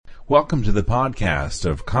Welcome to the podcast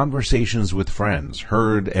of Conversations with Friends,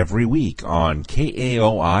 heard every week on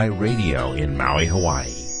KAOI Radio in Maui,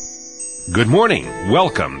 Hawaii. Good morning.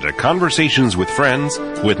 Welcome to Conversations with Friends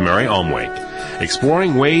with Mary Almwake,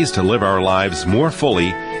 exploring ways to live our lives more fully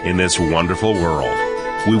in this wonderful world.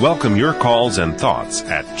 We welcome your calls and thoughts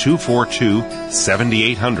at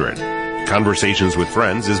 242-7800. Conversations with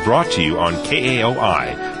Friends is brought to you on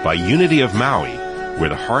KAOI by Unity of Maui, where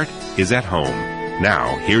the heart is at home.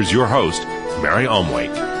 Now, here's your host, Mary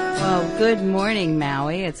Almwake. Well, good morning,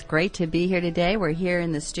 Maui. It's great to be here today. We're here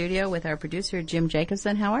in the studio with our producer, Jim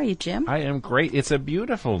Jacobson. How are you, Jim? I am great. It's a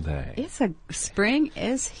beautiful day. Spring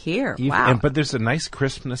is here. Wow. But there's a nice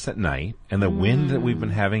crispness at night, and the wind that we've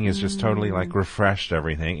been having is just totally like refreshed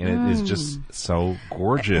everything, and it is just so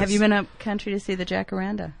gorgeous. Have you been up country to see the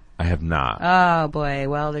jacaranda? I have not. Oh, boy.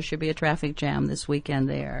 Well, there should be a traffic jam this weekend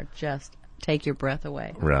there. Just take your breath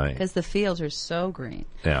away. Right. Because the fields are so green.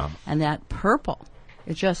 Yeah. And that purple,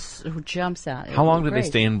 it just jumps out. How long do they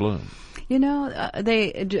stay in bloom? You know,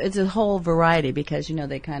 it's a whole variety because, you know,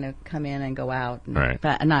 they kind of come in and go out. And, right.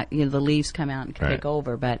 But not, you know, the leaves come out and right. take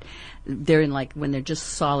over. But they're in like when they're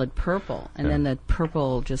just solid purple. And then the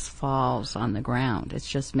purple just falls on the ground. It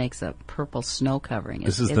just makes a purple snow covering.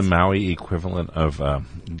 This is the Maui equivalent of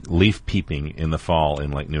leaf peeping in the fall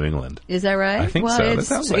in like New England. Is that right? I think well,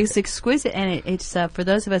 so. It's exquisite. And it's for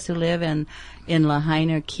those of us who live in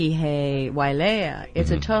Lahaina, Kihei, Wailea,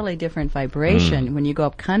 it's a totally different vibration. When you go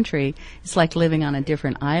up country, it's like living on a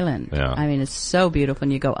different island. Yeah. I mean, it's so beautiful.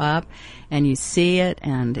 And you go up and you see it,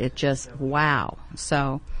 and it just, wow.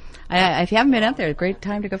 So, if you haven't been up there, a great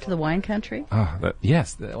time to go to the wine country. Oh,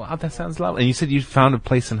 yes. Wow, that sounds lovely. And you said you found a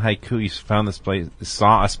place in Haiku. You found this place,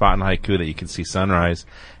 saw a spot in Haiku that you could see sunrise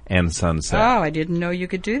and sunset. Oh, I didn't know you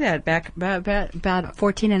could do that. Back about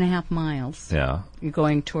 14 and a half miles. Yeah. You're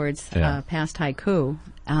going towards past Haiku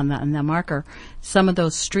on the marker. Some of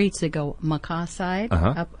those streets that go Maka side,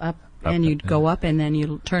 up, and you'd go up and then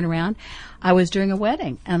you turn around. I was doing a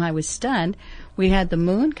wedding and I was stunned. We had the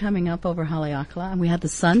moon coming up over Haleakala and we had the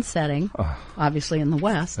sun setting, obviously in the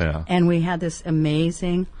west, and we had this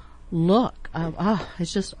amazing look. It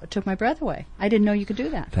just took my breath away. I didn't know you could do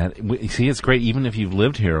that. See, it's great. Even if you've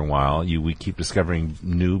lived here a while, we keep discovering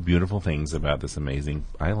new, beautiful things about this amazing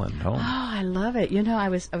island home. Oh, I love it. You know, I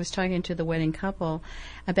was talking to the wedding couple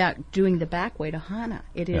about doing the back way to Hana.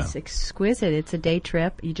 It is exquisite. It's a day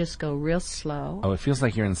trip. You just go real slow. Oh, it feels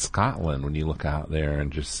like you're in Scotland when you look out there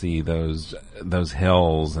and just see those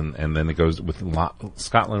hills, and then it goes with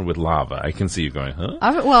Scotland with lava. I can see you going, huh?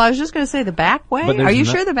 I was just going to say the back way. Are you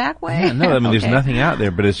sure the back way? Yeah, no, I mean, there's nothing out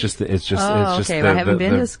there, but it's just. Okay, well, I haven't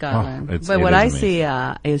been to Scotland. But what I see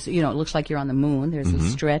is, you know, it looks like you're on the moon. There's a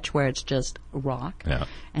stretch where it's just rock. Yeah.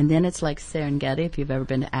 And then it's like Serengeti, if you've ever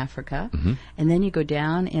been to Africa. And then you go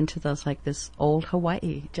down into those, like this old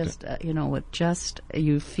Hawaii. Just,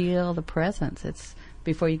 you feel the presence. It's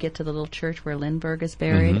before you get to the little church where Lindbergh is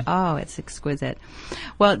buried. Oh, it's exquisite.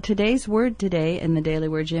 Well, today's word today in the Daily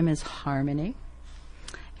Word, Jim, is harmony.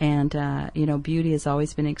 And, beauty has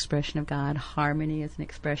always been an expression of God. Harmony is an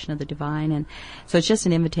expression of the divine. And so it's just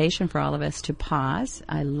an invitation for all of us to pause.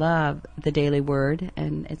 I love the Daily Word,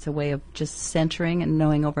 and it's a way of just centering and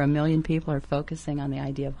knowing over 1 million people are focusing on the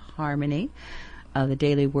idea of harmony. The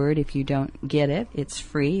Daily Word, if you don't get it, it's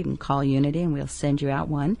free. You can call Unity, and we'll send you out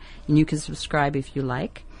one. And you can subscribe if you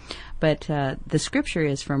like. But the scripture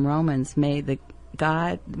is from Romans, May the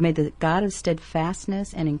God of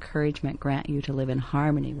steadfastness and encouragement grant you to live in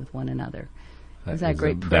harmony with one another. Is that a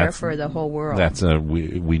great prayer for the whole world?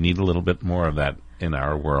 We need a little bit more of that in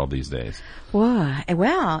our world these days. Well,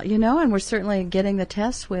 and we're certainly getting the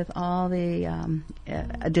test with all the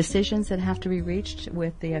decisions that have to be reached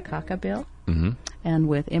with the Akaka bill. And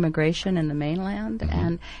with immigration in the mainland.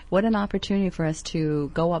 And what an opportunity for us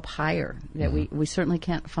to go up higher. That we certainly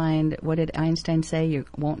can't find, what did Einstein say? You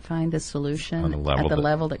won't find the solution at the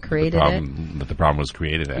level that created it. That the problem was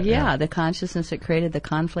created at. Yeah, the consciousness that created the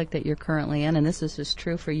conflict that you're currently in. And this is as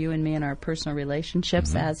true for you and me in our personal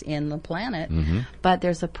relationships as in the planet. But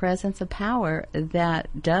there's a presence of power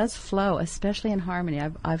that does flow, especially in harmony.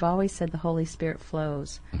 I've always said the Holy Spirit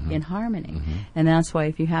flows in harmony. And that's why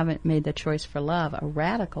if you haven't made the choice for love, a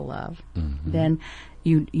radical love, then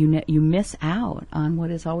you miss out on what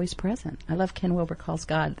is always present. I love Ken Wilber calls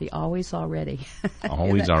God the always already.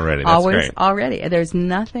 Always already. That's always great. Already. There's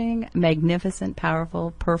nothing magnificent,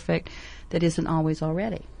 powerful, perfect that isn't always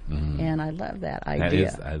already. And I love that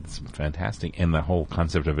idea. That's fantastic. And the whole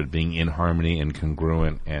concept of it being in harmony and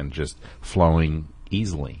congruent and just flowing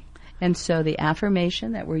easily. And so the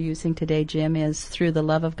affirmation that we're using today, Jim, is through the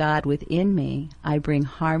love of God within me, I bring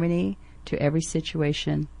harmony to every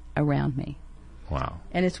situation around me. Wow.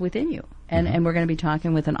 And it's within you. And we're going to be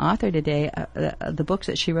talking with an author today. The book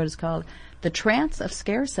that she wrote is called The Trance of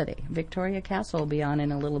Scarcity. Victoria Castle will be on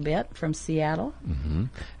in a little bit from Seattle. Mm-hmm.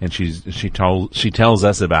 And she tells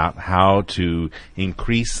us about how to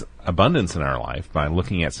increase abundance in our life by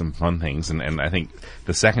looking at some fun things. And I think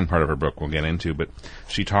the second part of her book we'll get into, but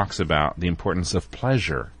she talks about the importance of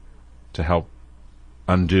pleasure to help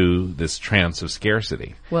undo this trance of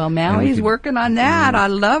scarcity. Well, Maui's working on that. I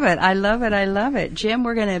love it. I love it. I love it. Jim,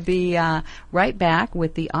 we're going to be right back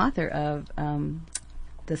with the author of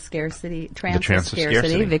the Trance of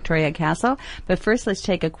Scarcity, Victoria Castle. But first, let's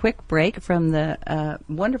take a quick break from the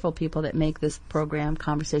wonderful people that make this program,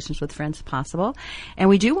 Conversations with Friends, possible. And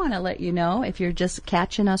we do want to let you know, if you're just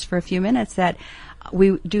catching us for a few minutes, that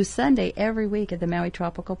we do Sunday every week at the Maui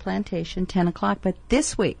Tropical Plantation, 10 o'clock. But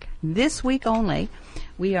this week only,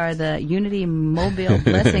 we are the Unity Mobile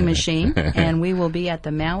Blessing Machine, and we will be at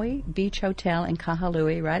the Maui Beach Hotel in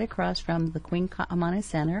Kahului, right across from the Queen Ka'amani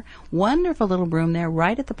Center. Wonderful little room there,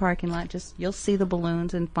 right at the parking lot. Just you'll see the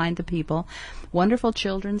balloons and find the people. Wonderful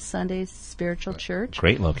Children's Sunday Spiritual Church.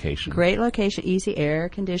 Great location. Great location. Easy, air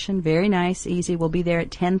conditioned, very nice, easy. We'll be there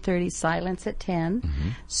at 10:30. Silence at 10. Mm-hmm.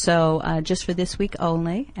 So just for this week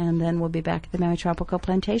only, and then we'll be back at the Maui Tropical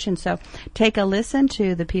Plantation. So take a listen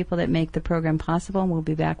to the people that make the program possible, and we'll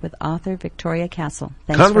be back with author Victoria Castle.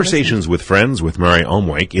 Thanks. Conversations with Friends with Mary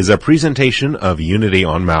Omwake is a presentation of Unity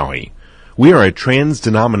on Maui. We are a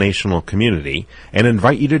trans-denominational community and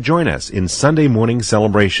invite you to join us in Sunday morning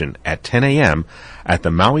celebration at 10 a.m. at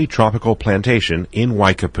the Maui Tropical Plantation in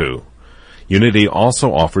Waikapu. Unity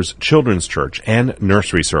also offers children's church and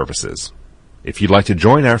nursery services. If you'd like to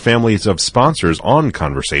join our families of sponsors on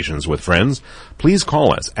Conversations with Friends, please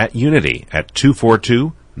call us at Unity at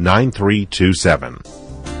 242-9327.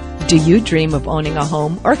 Do you dream of owning a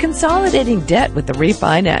home or consolidating debt with a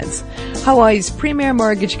refinance? Hawaii's premier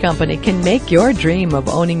mortgage company can make your dream of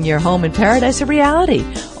owning your home in paradise a reality,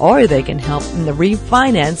 or they can help in the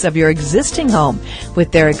refinance of your existing home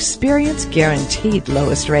with their experience guaranteed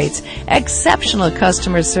lowest rates, exceptional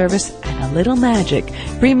customer service, and a little magic.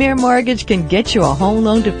 Premier Mortgage can get you a home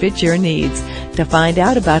loan to fit your needs. To find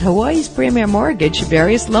out about Hawaii's Premier Mortgage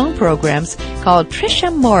various loan programs, call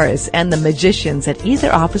Tricia Morris and the Magicians at either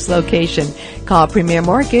office location. Call Premier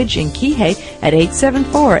Mortgage in Kihei at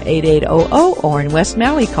 874-8800 or in West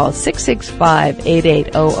Maui, call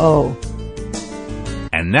 665-8800.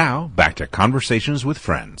 And now, back to Conversations with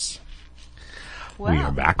Friends. Wow. We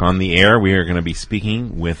are back on the air. We are going to be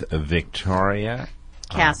speaking with Victoria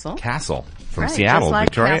Castle. Castle from Right, Seattle. just like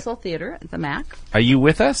Victoria, Castle Theater at the MAC. are you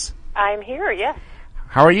with us? I'm here, yes.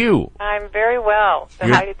 How are you? I'm very well.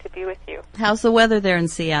 Delighted to be with you. How's the weather there in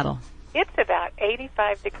Seattle? It's about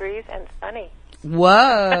 85 degrees and sunny.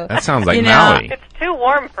 Whoa. That sounds like You know, Maui. It's too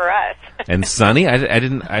warm for us. And sunny?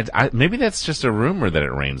 I maybe that's just a rumor that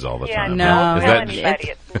it rains all the Yeah, time. no. Is Tell that, anybody,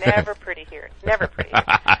 it's never pretty here. It's never pretty.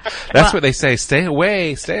 that's what they say. Stay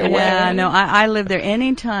away. Stay away. Yeah, no, I live there.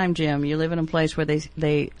 Anytime, Jim, you live in a place where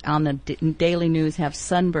they on the daily news have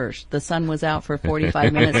sunburst. The sun was out for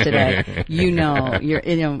 45 minutes today. You know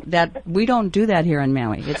that we don't do that here in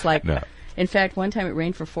Maui. It's like, No. in fact, one time it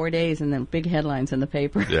rained for 4 days, and then big headlines in the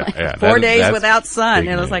paper. Yeah, yeah, 4 that- days that's without sun.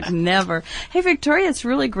 big It was news. like never. Hey, Victoria, it's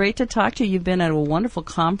really great to talk to you. You've been at a wonderful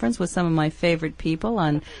conference with some of my favorite people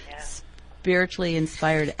on spiritually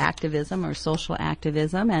inspired activism or social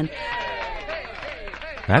activism, and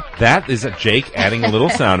That is a Jake adding a little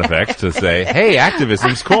sound effect to say, "Hey,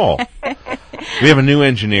 activism's cool." We have a new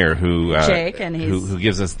engineer who Jake, and he's- who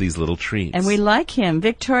gives us these little treats. And we like him.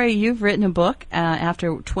 Victoria, you've written a book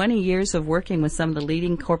after 20 years of working with some of the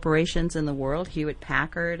leading corporations in the world,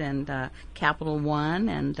 Hewlett-Packard and Capital One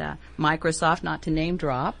and Microsoft, not to name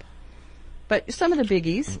drop. But some of the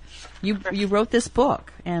biggies. You wrote this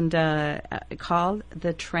book and called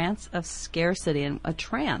The Trance of Scarcity. And a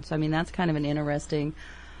trance, I mean, that's kind of an interesting,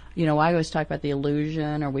 I always talk about the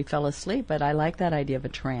illusion or we fell asleep, but I like that idea of a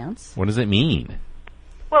trance. What does it mean?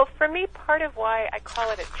 Well, for me, part of why I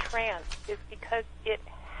call it a trance is because it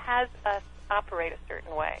has us operate a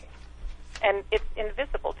certain way. And it's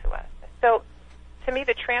invisible to us. So, to me,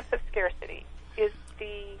 the trance of scarcity is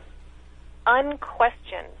the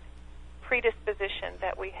unquestioned predisposition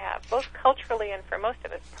that we have, both culturally and for most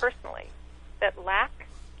of us personally, that lack,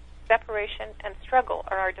 separation, and struggle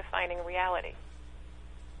are our defining reality.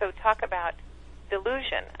 So talk about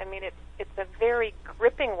delusion. I mean, it's a very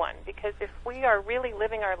gripping one, because if we are really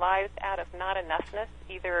living our lives out of not enoughness,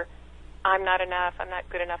 either I'm not enough, I'm not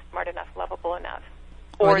good enough, smart enough, lovable enough,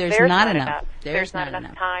 Or there's not enough. enough. There's not not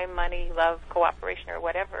enough time, money, love, cooperation, or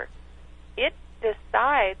whatever, it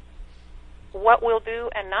decides what we'll do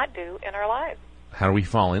and not do in our lives. How do we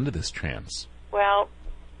fall into this trance? Well,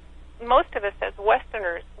 most of us as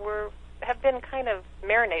Westerners have been kind of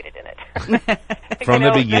marinated in it. From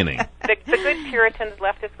the beginning. The good Puritans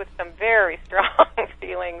left us with some very strong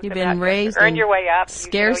feelings. You've about been raised earn in your way up.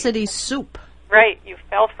 scarcity soup. Right. You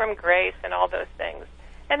fell from grace and all those things.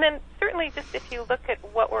 And then certainly just if you look at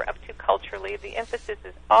what we're up to culturally, the emphasis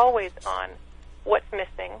is always on what's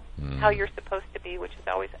missing, how you're supposed to be, which is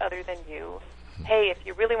always other than you. Hey, if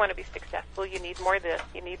you really want to be successful, you need more this,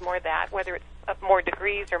 you need more that, whether it's more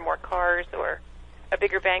degrees or more cars or a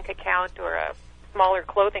bigger bank account or a smaller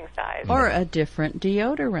clothing size. Or a different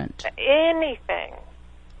deodorant. Anything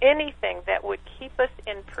that would keep us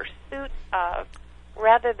in pursuit of,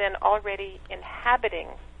 rather than already inhabiting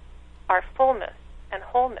our fullness and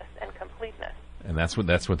wholeness and completeness. And that's what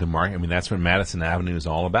the market. I mean, that's what Madison Avenue is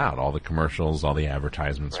all about. All the commercials, all the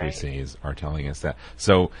advertisements we Right. see are telling us that.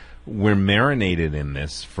 So we're marinated in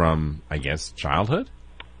this from, I guess, childhood.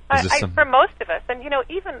 For most of us, and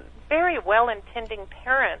even very well-intending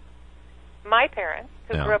parents, my parents,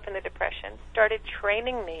 who Yeah. grew up in the Depression, started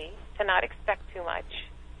training me to not expect too much,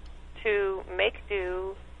 to make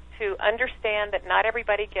do, to understand that not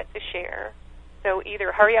everybody gets a share. So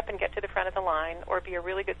either hurry up and get to the front of the line or be a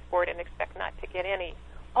really good sport and expect not to get any.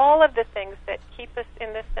 All of the things that keep us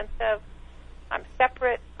in this sense of, I'm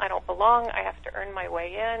separate, I don't belong, I have to earn my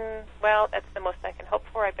way in. Well, that's the most I can hope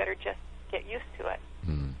for. I better just get used to it.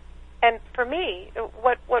 And for me,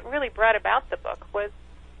 what really brought about the book was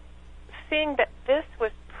seeing that this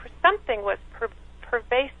was something was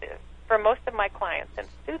pervasive for most of my clients and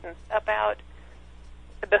students about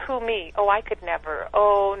the who me. Oh, I could never.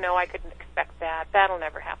 Oh, no, I couldn't expect that. That'll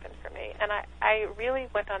never happen for me. And I really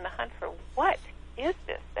went on the hunt for what is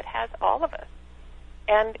this that has all of us?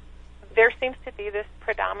 And there seems to be this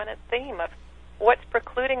predominant theme of what's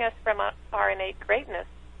precluding us from our innate greatness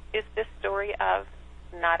is this story of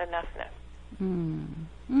not enoughness. And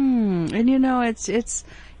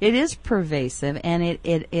it is pervasive, and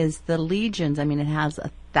it is the legions. I mean, it has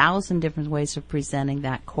 1,000 different ways of presenting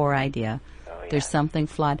that core idea. There's something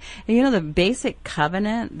flawed. And the basic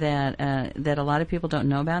covenant that a lot of people don't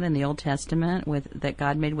know about in the Old Testament that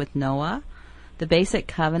God made with Noah, the basic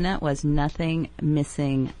covenant was nothing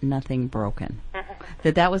missing, nothing broken.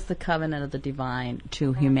 That was the covenant of the divine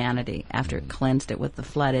to humanity after it cleansed it with the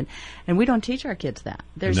flood. And we don't teach our kids that.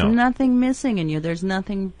 There's nothing missing in you. There's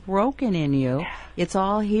nothing broken in you. It's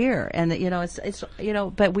all here. And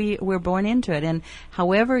but we're born into it. And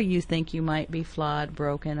however you think you might be flawed,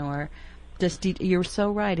 broken, or you're so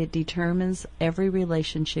right. It determines every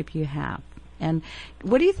relationship you have. And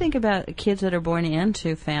what do you think about kids that are born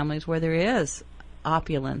into families where there is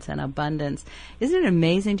opulence and abundance? Isn't it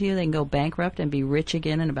amazing to you they can go bankrupt and be rich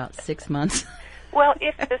again in about 6 months? Well,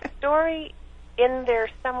 if the story in there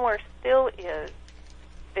somewhere still is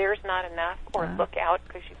there's not enough, or look out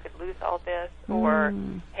because you could lose all this, or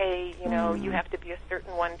hey, you have to be a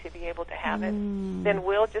certain one to be able to have it, then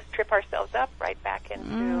we'll just trip ourselves up right back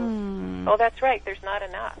into, oh, that's right, there's not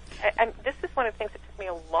enough. And this is one of the things that took me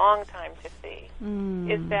a long time to see,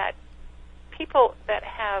 is that people that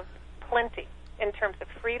have plenty in terms of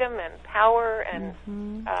freedom and power and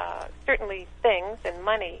certainly things and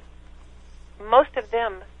money, most of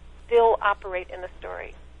them still operate in the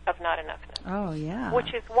story of not enoughness. Oh, yeah.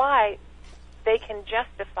 Which is why they can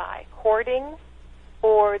justify hoarding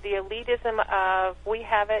or the elitism of we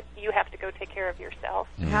have it, you have to go take care of yourself.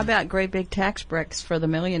 How about great big tax breaks for the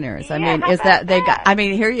millionaires? Yeah, I mean, how is about that they got? that? I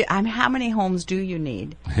mean, how many homes do you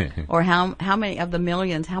need, or how many of the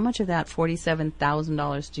millions? How much of that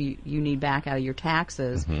 $47,000 do you need back out of your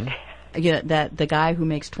taxes? That the guy who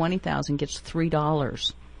makes $20,000 gets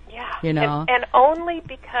 $3. Yeah, and only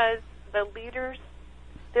because the leaders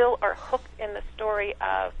still are hooked in the story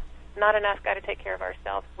of not enough, got to take care of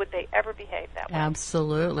ourselves, would they ever behave that way?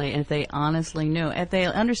 Absolutely. If they honestly knew. If they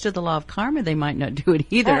understood the law of karma, they might not do it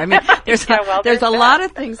either. I mean, there's a lot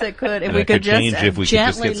of things that could, if we could just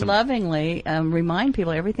gently, lovingly remind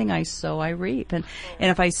people, everything I sow, I reap. And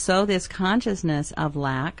if I sow this consciousness of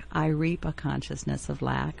lack, I reap a consciousness of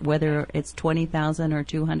lack, whether it's 20,000 or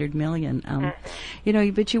 200 million.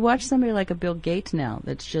 But you watch somebody like a Bill Gates now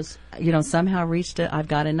that's just, somehow reached it, I've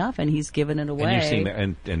got enough, and he's given it away. And you're seeing that,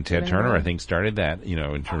 and Ted Turner, I think, started that,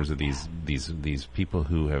 in terms of these people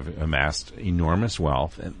who have amassed enormous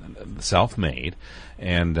wealth and self-made,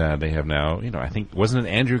 and they have now, I think, wasn't it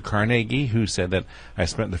Andrew Carnegie who said that I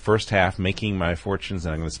spent the first half making my fortunes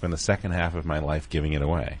and I'm going to spend the second half of my life giving it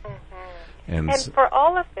away. And for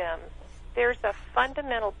all of them, there's a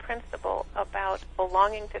fundamental principle about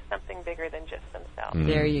belonging to something bigger than just themselves.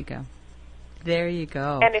 There you go. There you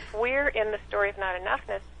go. And if we're in the story of not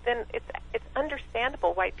enoughness, then it's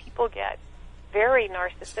understandable why people get very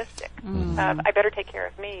narcissistic. I better take care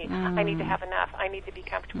of me. I need to have enough. I need to be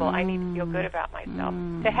comfortable. I need to feel good about myself.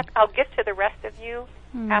 To heck, I'll get to the rest of you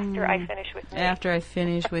after I finish with me. After I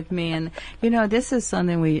finish with me. And, this is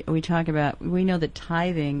something we talk about. We know that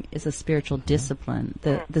tithing is a spiritual discipline.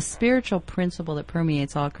 The spiritual principle that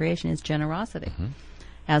permeates all creation is generosity.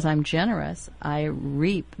 As I'm generous, I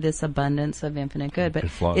reap this abundance of infinite good. But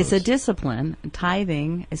it's a discipline.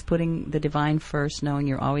 Tithing is putting the divine first, knowing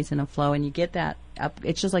you're always in a flow, and you get that up.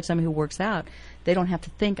 It's just like somebody who works out. They don't have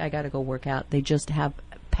to think, I got to go work out. They just have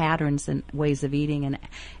patterns and ways of eating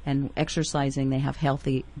and exercising. They have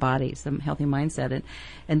healthy bodies, a healthy mindset.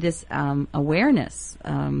 And this awareness,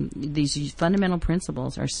 these fundamental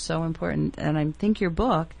principles are so important. And I think your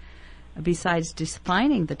book, besides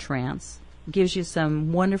defining the trance, gives you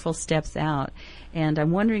some wonderful steps out. And I'm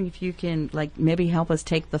wondering if you can, maybe help us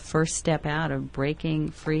take the first step out of breaking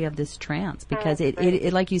free of this trance, because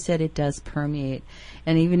it like you said, it does permeate.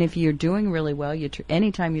 And even if you're doing really well,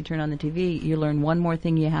 anytime you turn on the TV, you learn one more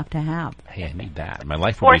thing you have to have. Hey, I need that. My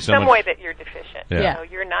life will be so much... Or some way that you're deficient. Yeah.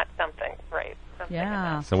 You're not something, right? Something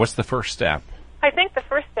enough. So what's the first step? I think the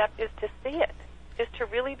first step is to see it. Is to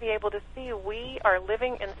really be able to see we are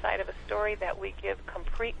living inside of a story that we give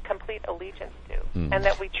complete allegiance to, and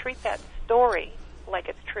that we treat that story like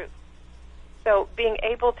it's truth. So being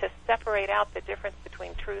able to separate out the difference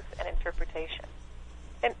between truth and interpretation.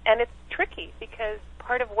 And it's tricky, because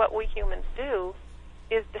part of what we humans do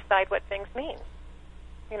is decide what things mean.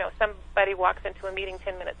 Somebody walks into a meeting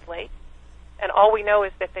 10 minutes late, and all we know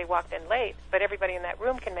is that they walked in late, but everybody in that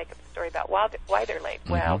room can make up a story about why they're late.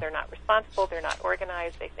 Well, they're not responsible, they're not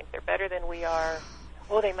organized, they think they're better than we are.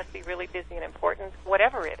 Oh, they must be really busy and important,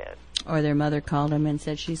 whatever it is. Or their mother called them and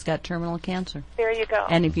said she's got terminal cancer. There you go.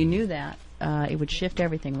 And if you knew that, it would shift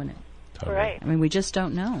everything, wouldn't it? Totally. Right. I mean, we just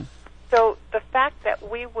don't know. So the fact that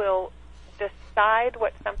we will decide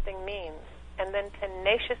what something means and then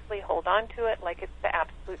tenaciously hold on to it like it's the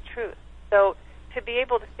absolute truth. So to be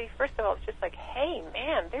able to see, first of all, it's just like, hey,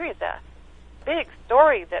 man, there is a big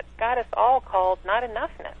story that's got us all called not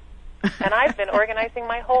enoughness. And I've been organizing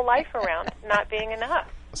my whole life around not being enough.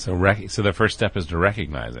 So the first step is to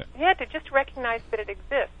recognize it. Yeah, to just recognize that it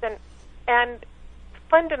exists. And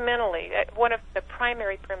fundamentally, one of the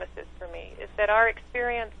primary premises for me is that our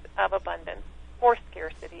experience of abundance or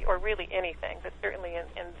scarcity, or really anything, but certainly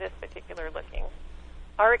in this particular looking,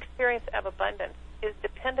 our experience of abundance is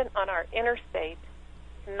dependent on our inner state,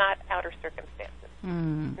 not outer circumstances.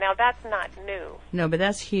 Now, that's not new. No, but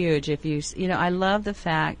that's huge. If I love the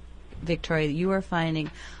fact, Victoria, that you are finding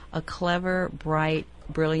a clever, bright,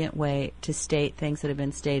 brilliant way to state things that have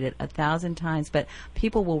been stated 1,000 times, but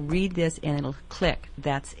people will read this and it'll click.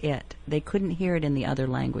 That's it. They couldn't hear it in the other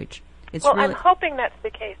language. I'm hoping that's the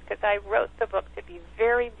case, because I wrote the book to be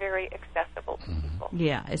very, very accessible to people.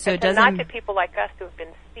 Yeah, so and it doesn't... not to people like us who have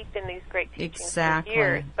been steeped in these great teachings for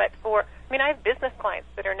years, but I have business clients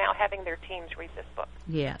that are now having their teams read this book.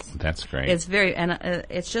 Yes. That's great. It's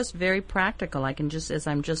it's just very practical. As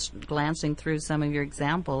I'm just glancing through some of your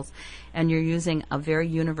examples, and you're using a very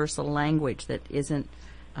universal language that isn't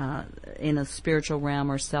in a spiritual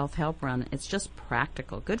realm or self-help realm. It's just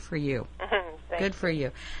practical. Good for you. Good for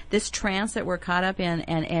you. This trance that we're caught up in,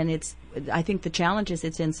 and it's, I think the challenge is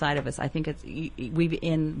it's inside of us. I think we've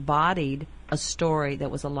embodied a story that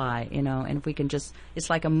was a lie, and if we can just, it's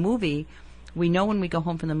like a movie. We know when we go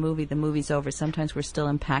home from the movie's over. Sometimes we're still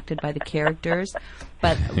impacted by the characters,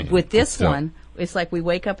 but with this one, it's like we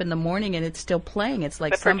wake up in the morning and it's still playing. It's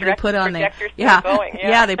like somebody put on the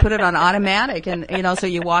they put it on automatic, and so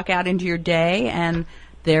you walk out into your day and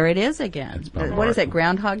there it is again. What is it,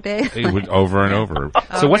 Groundhog Day? Over and over.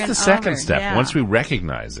 So what's the second step once we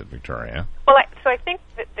recognize it, Victoria? Well, I think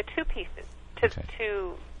that the two pieces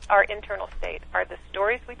to our internal state are the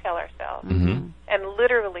stories we tell ourselves and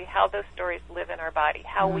literally how those stories live in our body,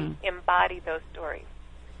 how we embody those stories.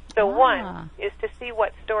 So one is to see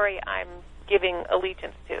what story I'm giving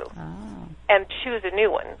allegiance to and choose a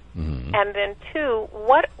new one. And then two,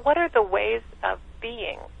 what are the ways of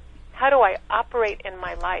being? How do I operate in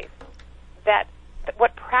my life?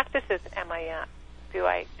 What practices do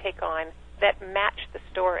I take on that match the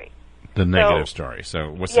story? The negative story. So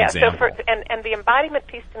what's the example? And the embodiment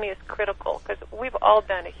piece to me is critical, because we've all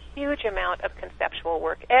done a huge amount of conceptual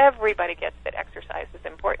work. Everybody gets that exercise is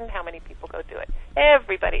important. How many people go do it?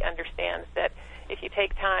 Everybody understands that if you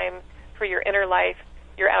take time for your inner life,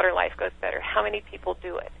 your outer life goes better. How many people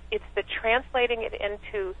do it? It's the translating it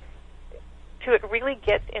into it really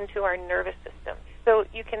gets into our nervous system. So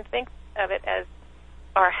you can think of it as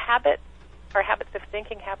our habits our habits of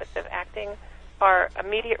thinking, habits of acting, our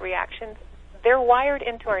immediate reactions, they're wired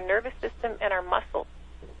into our nervous system and our muscles.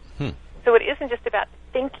 So it isn't just about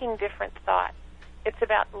thinking different thoughts. It's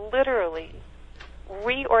about literally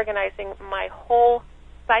reorganizing my whole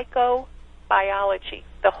psychobiology,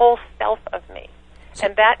 the whole self of me.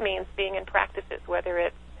 And that means being in practices, whether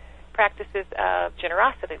it's practices of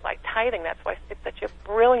generosity, like tithing. That's why it's such a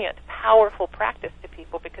brilliant, powerful practice to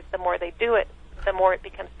people, because the more they do it, the more it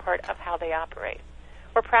becomes part of how they operate.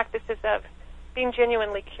 Or practices of being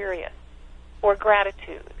genuinely curious, or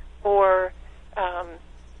gratitude, or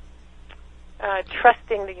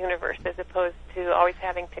trusting the universe as opposed to always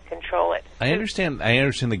having to control it. I understand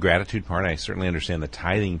the gratitude part. I certainly understand the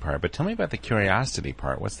tithing part. But tell me about the curiosity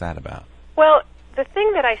part. What's that about? Well, the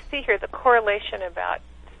thing that I see here, the correlation about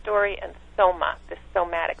story and soma, this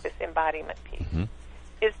somatic, this embodiment piece,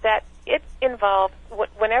 is that it involves,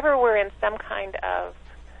 whenever we're in some kind of,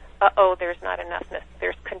 there's not enoughness,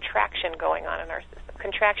 there's contraction going on in our system.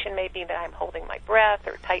 Contraction may be that I'm holding my breath,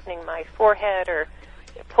 or tightening my forehead, or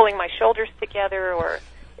pulling my shoulders together, or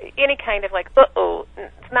any kind of like,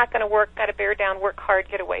 it's not going to work, got to bear down, work hard,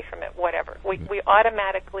 get away from it, whatever. We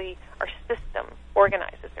automatically, our system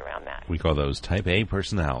organizes around that. We call those type A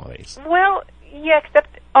personalities. Well, yeah,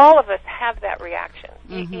 except all of us have that reaction.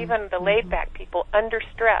 Even the laid-back people, under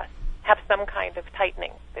stress, have some kind of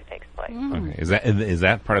tightening that takes place. Okay. Is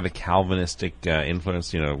that part of the Calvinistic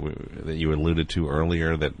influence, that you alluded to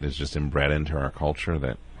earlier, that is just inbred into our culture,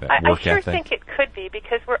 that work I sure ethic? think it could be,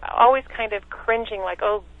 because we're always kind of cringing, like,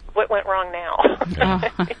 what went wrong now?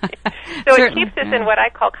 So it keeps us in what I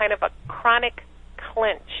call kind of a chronic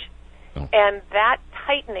clinch. And that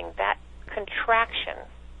tightening, that contraction,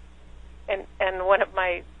 and one of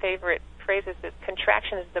my favorite phrases is,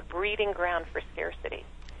 contraction is the breeding ground for scarcity.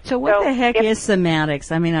 So what the heck is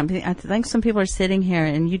somatics? I mean, I think some people are sitting here,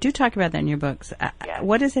 and you do talk about that in your books. Yes.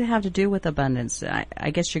 What does it have to do with abundance? I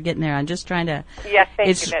guess you're getting there. I'm just trying to... Yes,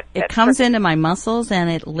 thank you. It comes into my muscles, and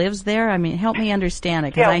it lives there. I mean, help me understand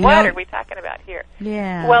it. Yeah, what are we talking about here?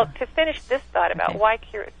 Yeah. Well, to finish this thought about why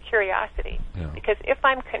curiosity, Yeah. because if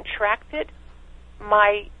I'm contracted,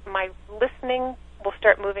 my listening will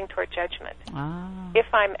start moving toward judgment. If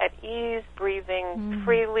I'm at ease, breathing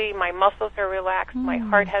freely, my muscles are relaxed, my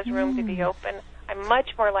heart has room to be open, I'm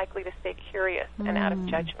much more likely to stay curious and out of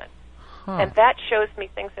judgment. And that shows me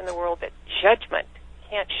things in the world that judgment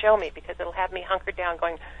can't show me, because it'll have me hunkered down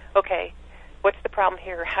going, okay, what's the problem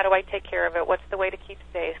here? How do I take care of it? What's the way to keep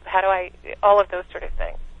safe? How do I... all of those sort of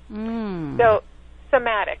things. So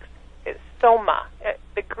somatics is soma.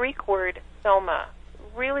 The Greek word soma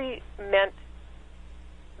really meant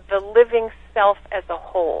the living self as a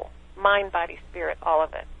whole, mind, body, spirit, all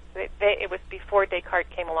of it. It was before Descartes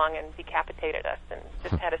came along and decapitated us and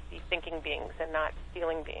just had us be thinking beings and not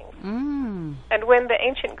feeling beings. And when the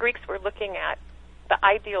ancient Greeks were looking at the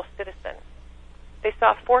ideal citizen, they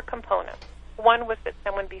saw 4 components. One was that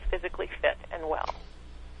someone be physically fit and well.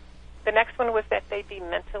 The next one was that they be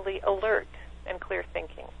mentally alert and clear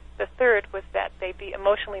thinking. The third was that they be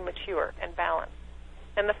emotionally mature and balanced.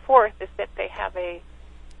 And the fourth is that they have a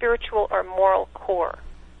spiritual or moral core.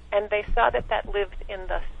 And they saw that lived in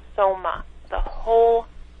the soma, the whole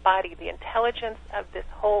body, the intelligence of this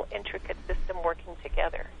whole intricate system working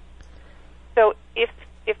together. So if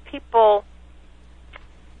people,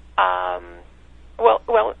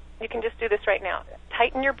 well, you can just do this right now.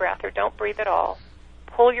 Tighten your breath, or don't breathe at all.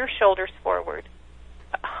 Pull your shoulders forward.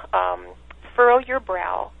 Furrow your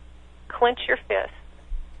brow. Clench your fists.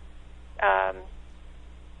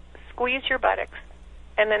 Squeeze your buttocks.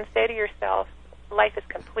 And then say to yourself, life is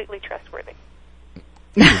completely trustworthy.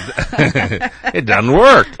 It doesn't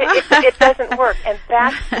work. It doesn't work. And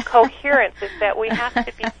that's the coherence, is that we have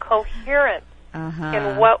to be coherent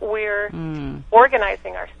in what we're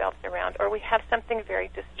organizing ourselves around, or we have something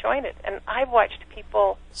very disjointed. And I've watched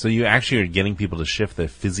people... So you actually are getting people to shift their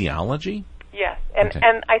physiology? Yes.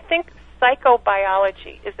 And I think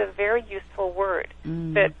psychobiology is a very useful word,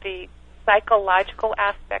 that the psychological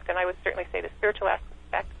aspect, and I would certainly say the spiritual aspect,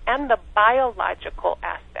 and the biological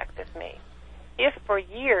aspect of me. If for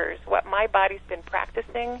years what my body's been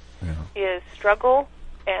practicing is struggle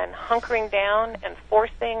and hunkering down and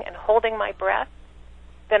forcing and holding my breath,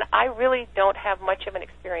 then I really don't have much of an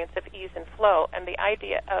experience of ease and flow, and the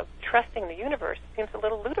idea of trusting the universe seems a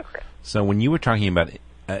little ludicrous. So when you were talking about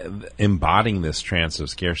embodying this trance of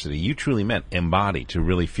scarcity, you truly meant embody, to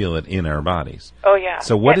really feel it in our bodies. Oh, yeah.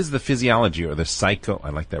 So what is the physiology, or the I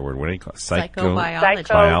like that word, what do you call it?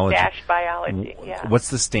 Psychobiology. Psycho-biology, yeah. What's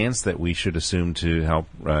the stance that we should assume to help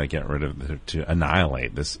get rid of, to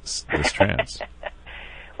annihilate this trance?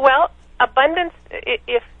 Well, abundance,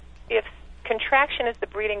 if contraction is the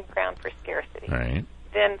breeding ground for scarcity, Right.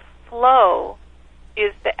 then flow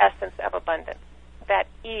is the essence of abundance. That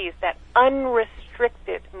ease, that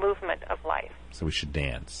unrestricted movement of life. So we should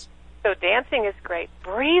dance. So dancing is great.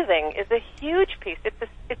 Breathing is a huge piece.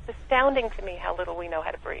 It's astounding to me how little we know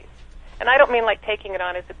how to breathe. And I don't mean like taking it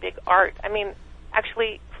on as a big art. I mean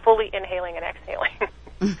actually fully inhaling and exhaling.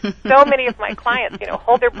 So many of my clients,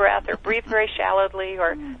 hold their breath or breathe very shallowly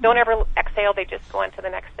or don't ever exhale. They just go on to the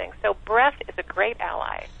next thing. So breath is a great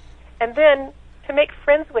ally. And then to make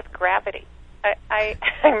friends with gravity. I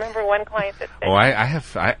remember one client that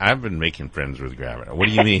said, I've been making friends with gravity. What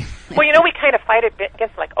do you mean? well, we kind of fight a bit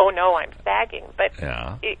against like, oh no, I'm sagging. But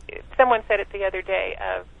Yeah. Someone said it the other day,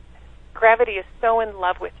 gravity is so in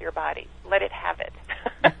love with your body. Let it have it.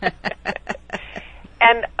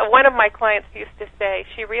 And one of my clients used to say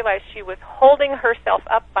she realized she was holding herself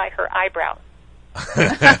up by her eyebrows.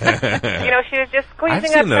 She was just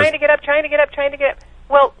squeezing up, trying to get up.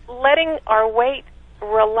 Well, letting our weight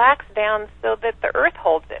relax down so that the earth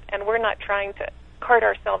holds it and we're not trying to cart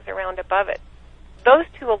ourselves around above it. Those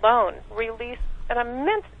two alone release an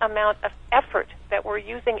immense amount of effort that we're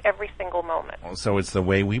using every single moment. So it's the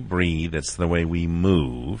way we breathe. It's the way we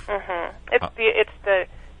move. Mm-hmm. It's the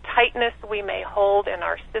tightness we may hold in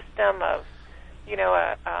our system of,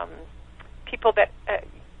 people that,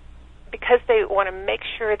 because they want to make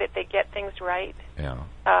sure that they get things right. Yeah.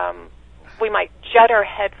 We might jut our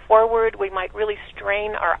head forward. We might really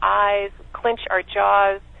strain our eyes, clench our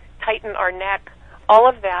jaws, tighten our neck. All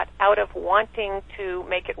of that out of wanting to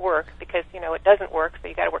make it work because, it doesn't work, so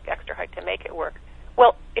you got to work extra hard to make it work.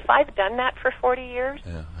 Well, if I've done that for 40 years,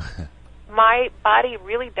 my body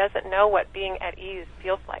really doesn't know what being at ease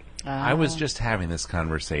feels like. I was just having this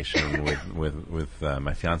conversation with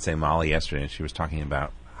my fiancée Molly yesterday, and she was talking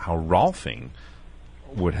about how Rolfing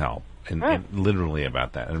would help. And literally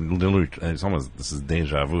about that, and literally, this is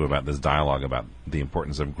deja vu about this dialogue about the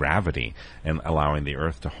importance of gravity and allowing the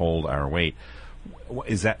Earth to hold our weight.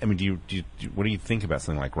 Is that? I mean, what do you think about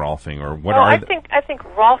something like Rolfing, or what I think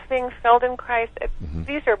Rolfing, Feldenkrais,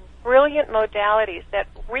 these are brilliant modalities that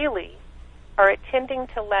really are attending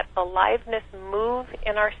to let aliveness move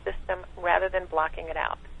in our system rather than blocking it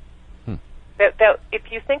out. That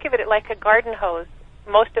if you think of it like a garden hose,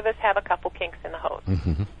 most of us have a couple kinks in the hose.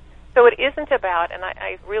 So it isn't about, and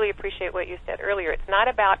I really appreciate what you said earlier, it's not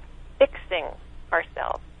about fixing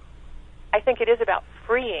ourselves. I think it is about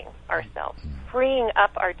freeing ourselves, freeing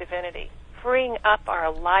up our divinity, freeing up our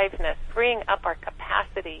aliveness, freeing up our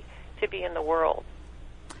capacity to be in the world.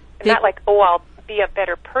 And not like, I'll be a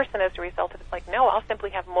better person as a result of it. It's like, no, I'll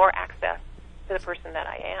simply have more access to the person that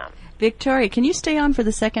I am. Victoria, can you stay on for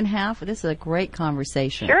the second half? This is a great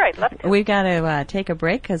conversation. Sure, I'd love to. We've got to take a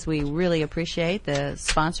break because we really appreciate the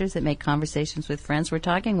sponsors that make Conversations with Friends. We're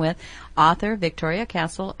talking with author Victoria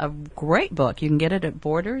Castle, a great book. You can get it at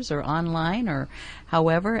Borders or online or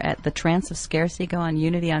however at The Trance of Scarcity. Go on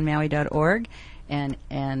unityonmaui.org. And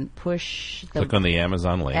push click on the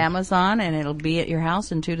Amazon link. Amazon, and it'll be at your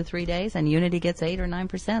house in 2 to 3 days, and Unity gets 8 or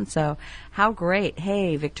 9%. So how great.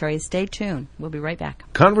 Hey, Victoria, stay tuned. We'll be right back.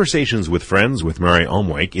 Conversations with Friends with Mary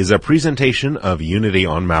Omwake is a presentation of Unity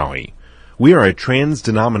on Maui. We are a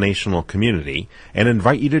trans-denominational community and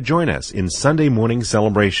invite you to join us in Sunday morning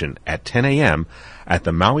celebration at 10 a.m. at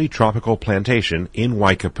the Maui Tropical Plantation in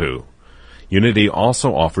Waikapu. Unity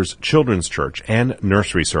also offers children's church and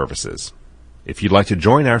nursery services. If you'd like to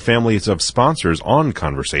join our families of sponsors on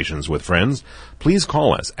Conversations with Friends, please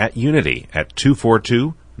call us at Unity at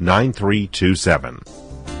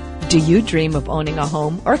 242-9327. Do you dream of owning a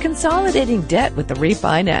home or consolidating debt with the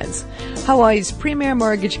refinance? Hawaii's premier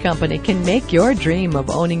mortgage company can make your dream of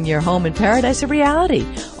owning your home in paradise a reality,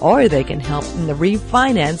 or they can help in the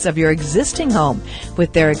refinance of your existing home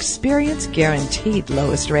with their experience guaranteed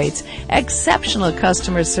lowest rates, exceptional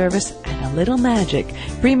customer service, and a little magic.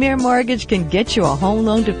 Premier Mortgage can get you a home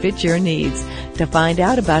loan to fit your needs. To find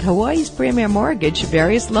out about Hawaii's Premier Mortgage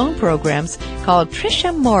various loan programs, call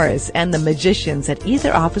Tricia Morris and the Magicians at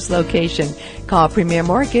either office location. Call Premier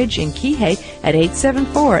Mortgage in Kihei at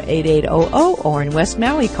 874-8800 or in West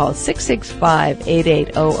Maui call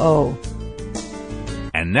 665-8800.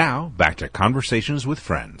 And now, back to Conversations with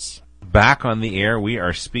Friends. Back on the air, we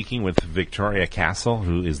are speaking with Victoria Castle,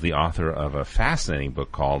 who is the author of a fascinating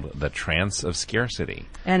book called The Trance of Scarcity.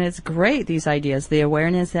 And it's great, these ideas, the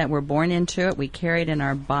awareness that we're born into it, we carry it in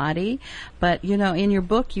our body. But, in your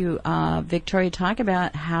book, you, Victoria, talk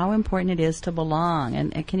about how important it is to belong.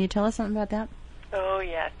 And can you tell us something about that? Oh,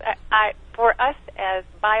 yes. For us as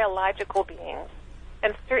biological beings,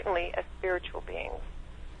 and certainly as spiritual beings,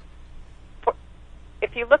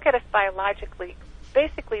 if you look at us biologically,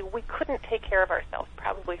 basically we couldn't take care of ourselves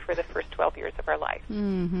probably for the first 12 years of our life.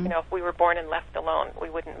 Mm-hmm. You know, if we were born and left alone, we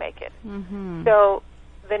wouldn't make it. Mm-hmm. So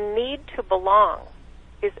the need to belong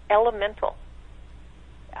is elemental.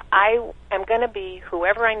 I am going to be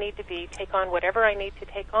whoever I need to be, take on whatever I need to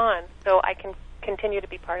take on, so I can continue to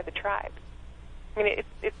be part of the tribe. I mean,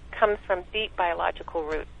 it comes from deep biological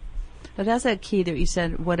roots. But that's that key that you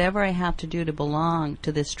said, whatever I have to do to belong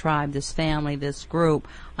to this tribe, this family, this group,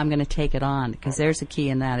 I'm going to take it on. Because there's a key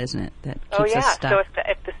in that, isn't it? That keeps us stuck. So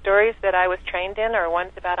if the stories that I was trained in are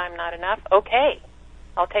ones about I'm not enough, okay,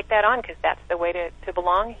 I'll take that on because that's the way to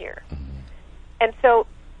belong here. And so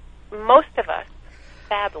most of us,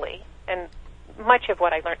 sadly, and much of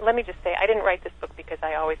what I learned, let me just say, I didn't write this book because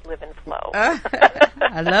I always live in flow.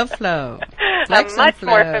 I love flow. I'm much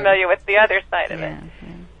more familiar with the other side of it. Yeah.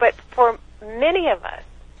 But for many of us,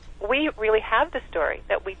 we really have the story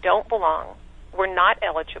that we don't belong, we're not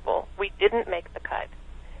eligible, we didn't make the cut.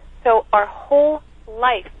 So our whole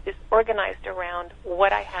life is organized around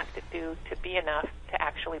what I have to do to be enough to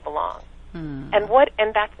actually belong.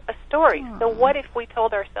 And that's a story. So what if we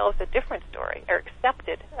told ourselves a different story or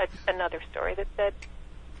accepted another story that said,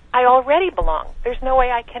 I already belong. There's no way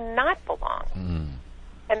I cannot belong.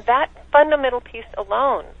 And that fundamental piece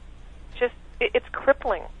alone, just it's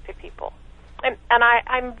crippling to people. And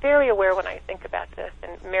I'm very aware when I think about this,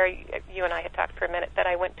 and Mary, you and I had talked for a minute, that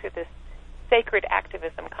I went to this Sacred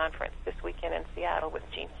Activism Conference this weekend in Seattle with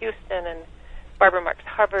Jean Houston and Barbara Marx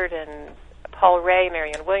Hubbard and Paul Ray,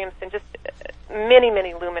 Marianne Williamson, just many,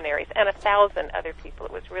 many luminaries, and 1,000 other people.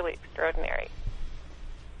 It was really extraordinary.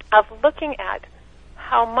 Of looking at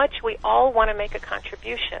how much we all want to make a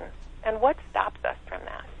contribution and what stops us from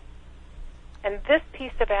that. And this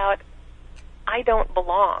piece about I don't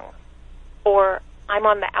belong or I'm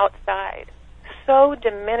on the outside so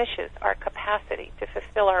diminishes our capacity to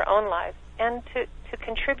fulfill our own lives and to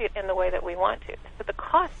contribute in the way that we want to. So the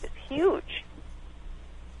cost is huge.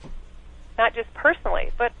 Not just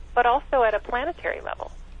personally, but also at a planetary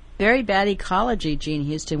level. Very bad ecology, Jean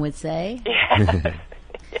Houston would say. Yes.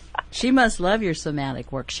 She must love your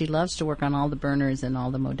somatic work. She loves to work on all the burners and all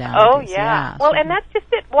the modalities. Oh, yeah. Well, and that's just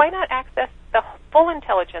it. Why not access the full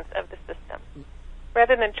intelligence of the system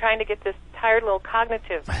rather than trying to get this tired little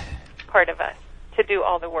cognitive part of us to do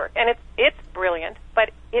all the work? And it's brilliant,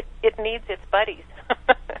 but it needs its buddies.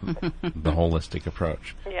 The holistic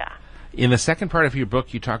approach. Yeah. In the second part of your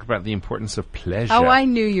book, you talk about the importance of pleasure. Oh, I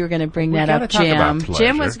knew you were going to bring that up, talk about Jim. pleasure.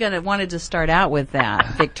 Jim was wanted to start out with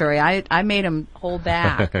that, Victoria. I made him hold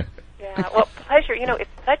back. Yeah, well, pleasure, it's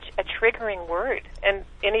such a triggering word. And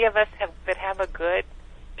any of us that have a good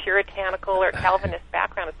puritanical or Calvinist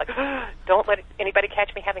background, it's like, don't let anybody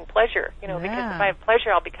catch me having pleasure, because if I have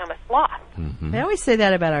pleasure, I'll become a sloth. They always say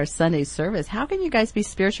that about our Sunday service. How can you guys be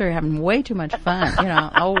spiritual having way too much fun?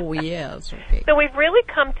 Oh, yes. Okay. So we've really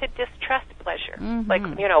come to distrust pleasure. Like,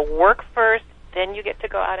 work first, then you get to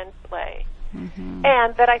go out and play.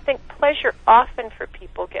 And that I think pleasure often for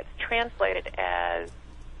people gets translated as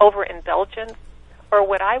overindulgence or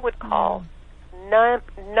what I would call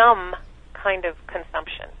numb kind of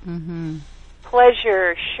consumption.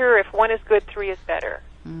 Pleasure, sure, if one is good, three is better.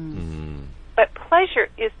 But pleasure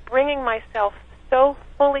is bringing myself so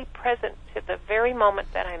fully present to the very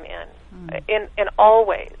moment that I'm in all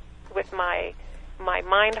ways, with my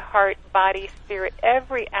mind, heart, body, spirit.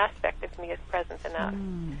 Every aspect of me is present enough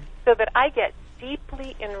so that I get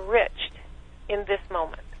deeply enriched in this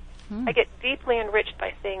moment. I get deeply enriched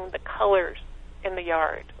by seeing the colors in the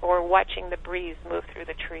yard, or watching the breeze move through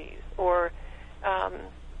the trees, or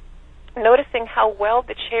noticing how well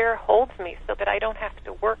the chair holds me so that I don't have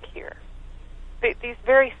to work here. These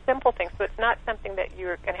very simple things. So it's not something that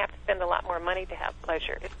you're going to have to spend a lot more money to have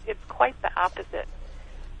pleasure. It's quite the opposite.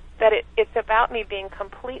 That it's about me being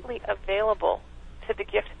completely available to the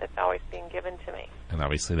gift that's always being given to me. And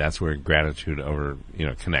obviously that's where gratitude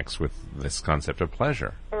connects with this concept of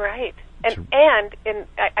pleasure. Right. And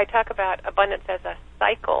I talk about abundance as a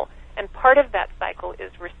cycle, and part of that cycle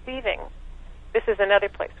is receiving. This is another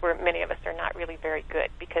place where many of us are not really very good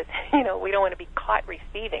because, we don't want to be caught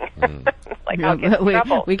receiving. I'll get in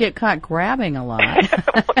trouble. We get caught grabbing a lot.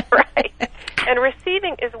 Right. And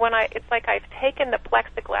receiving is when it's like I've taken the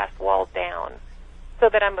plexiglass wall down so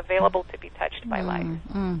that I'm available to be touched by life.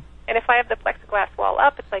 And if I have the plexiglass wall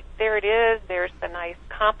up, it's like, there it is. There's the nice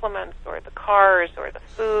compliments or the cars or the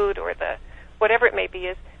food or the whatever it may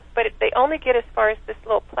be but they only get as far as this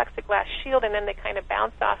little plexiglass shield, and then they kind of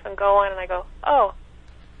bounce off and go on, and I go, oh,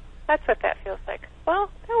 that's what that feels like. Well,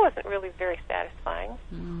 that wasn't really very satisfying.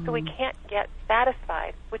 So we can't get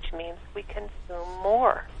satisfied, which means we consume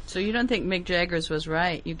more. So you don't think Mick Jagger's was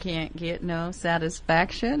right? You can't get no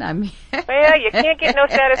satisfaction? I mean... Well, you can't get no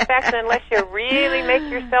satisfaction unless you really make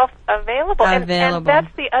yourself available. And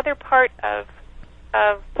that's the other part of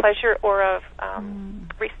pleasure or of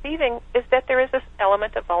receiving, is that there is this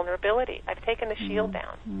element of vulnerability. I've taken the shield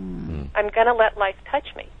down. I'm going to let life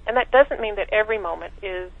touch me. And that doesn't mean that every moment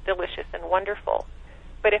is delicious and wonderful.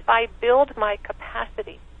 But if I build my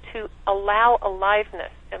capacity to allow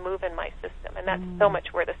aliveness to move in my system, and that's so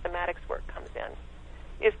much where the somatics work comes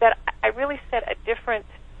in, is that I really set a different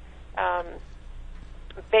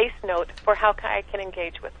base note for how I can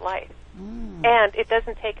engage with life. And it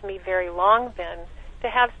doesn't take me very long then to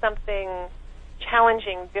have something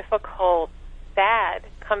challenging, difficult, bad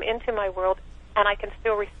come into my world, and I can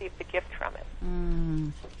still receive the gift from it,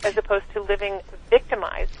 as opposed to living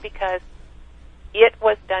victimized because it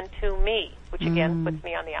was done to me, which again puts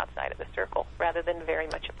me on the outside of the circle rather than very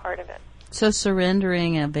much a part of it. So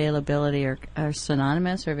surrendering and availability are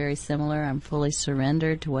synonymous or very similar? I'm fully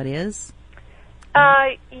surrendered to what is?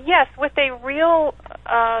 Yes, with a real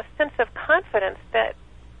sense of confidence that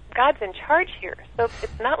God's in charge here. So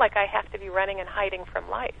it's not like I have to be running and hiding from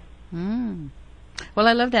life. Well,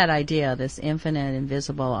 I love that idea, this infinite,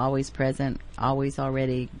 invisible, always present, always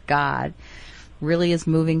already God really is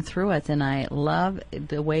moving through us. And I love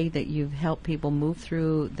the way that you've helped people move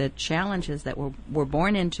through the challenges that we're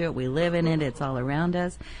born into it. We live in it. It's all around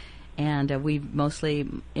us. And we've mostly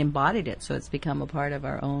embodied it, so it's become a part of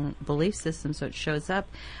our own belief system, so it shows up.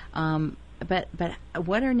 But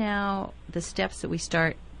what are now the steps that we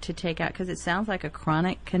start to take out? Because it sounds like a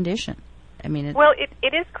chronic condition. I mean, well,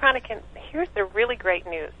 it is chronic, and here's the really great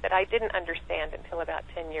news that I didn't understand until about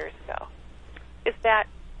 10 years ago, is that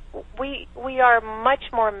we are much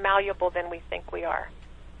more malleable than we think we are.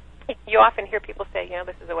 You often hear people say,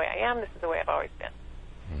 this is the way I am, this is the way I've always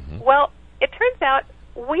been. Well, it turns out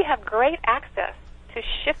we have great access to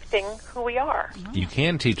shifting who we are. You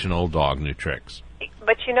can teach an old dog new tricks.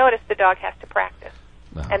 But you notice the dog has to practice.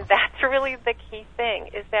 And that's really the key thing,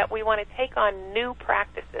 is that we want to take on new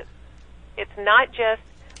practices. It's not just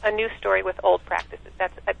a new story with old practices.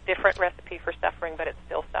 That's a different recipe for suffering, but it's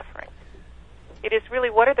still suffering. It is really,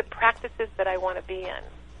 what are the practices that I want to be in?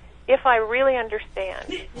 If I really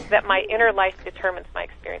understand that my inner life determines my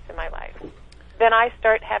experience in my life, then I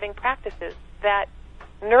start having practices that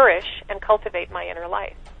nourish and cultivate my inner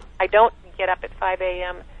life. I don't get up at 5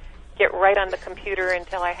 a.m., get right on the computer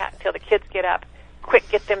until the kids get up, quick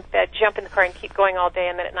get them fed, jump in the car and keep going all day,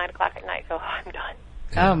 and then at 9 o'clock at night go, I'm done.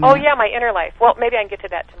 Oh, yeah, my inner life. Well, maybe I can get to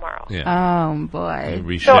that tomorrow. Yeah. Oh, boy.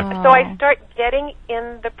 So I start getting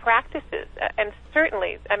in the practices, and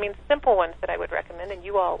certainly, simple ones that I would recommend, and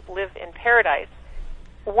you all live in paradise.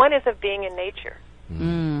 One is of being in nature.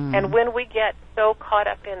 And when we get so caught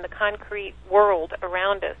up in the concrete world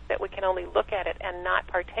around us that we can only look at it and not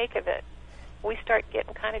partake of it, we start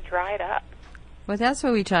getting kind of dried up. Well, that's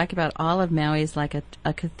what we talk about. All of Maui is like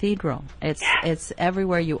a cathedral. It's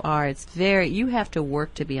everywhere you are. You have to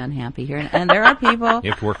work to be unhappy here. And there are people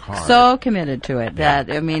you have to work hard. So committed to it that,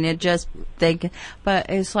 but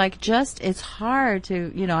it's like it's hard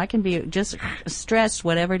to, I can be just stressed,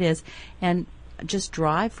 whatever it is, and just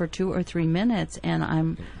drive for 2 or 3 minutes, and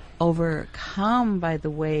I'm overcome by the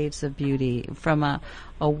waves of beauty from a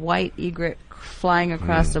white egret flying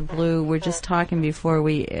across the blue. We're just talking before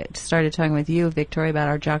we started talking with you, Victoria, about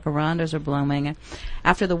our jacarandas are blooming.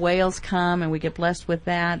 After the whales come and we get blessed with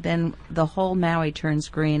that, then the whole Maui turns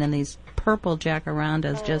green, and these purple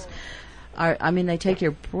jacarandas just are, they take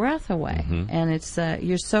your breath away. And it's,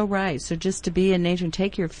 you're so right. So just to be in nature and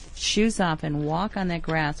take your shoes off and walk on that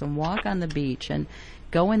grass and walk on the beach and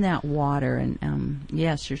go in that water. And,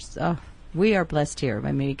 yes, we are blessed here,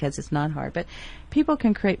 because it's not hard. But people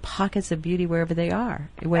can create pockets of beauty wherever they are,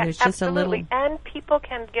 whether it's just a little. Absolutely, and people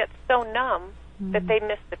can get so numb that they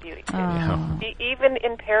miss the beauty, too. Even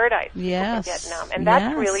in paradise, people can get numb. And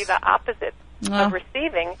that's really the opposite of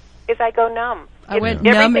receiving, is I go numb. I went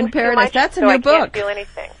numb in paradise. That's a new book. I can't feel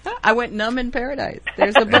anything. I went numb in paradise.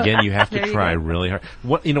 There's a book. Again, you have to try really hard.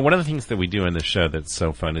 One of the things that we do in the show that's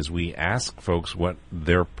so fun is we ask folks what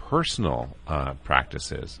their personal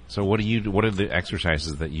practice is. So what are the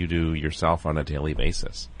exercises that you do yourself on a daily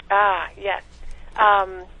basis? Yes.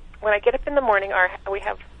 When I get up in the morning, we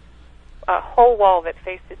have a whole wall that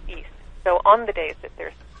faces east. So on the days that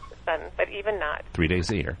there's sun, but even not. 3 days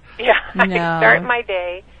a year. Yeah. I start my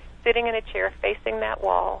day sitting in a chair facing that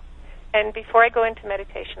wall. And before I go into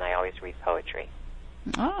meditation, I always read poetry.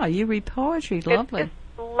 Oh, you read poetry. Lovely. It's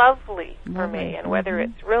lovely for me. And whether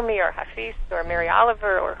it's Rumi or Hafiz or Mary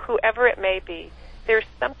Oliver or whoever it may be, there's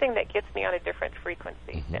something that gets me on a different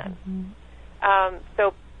frequency then.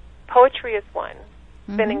 So poetry is one.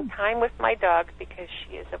 Spending time with my dog, because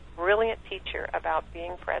she is a brilliant teacher about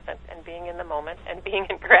being present and being in the moment and being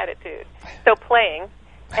in gratitude. So playing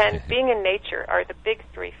and being in nature are the big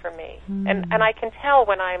three for me. And I can tell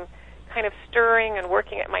when I'm kind of stirring and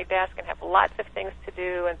working at my desk and have lots of things to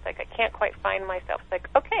do, and it's like I can't quite find myself. It's like,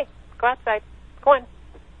 okay, go outside. Go on.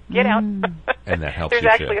 Get out. And that helps There's you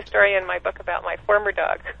actually shift. a story in my book about my former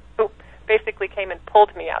dog who basically came and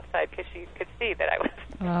pulled me outside because she could see that I was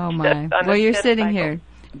Oh, just my. on Well, a you're shift sitting cycle. here.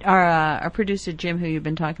 Our producer, Jim, who you've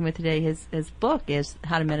been talking with today, his book is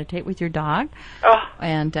How to Meditate with Your Dog. Oh,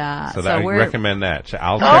 And So I we're recommend that.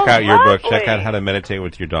 I'll check out your book. Check lovely. out How to Meditate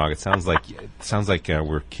with Your Dog. It sounds like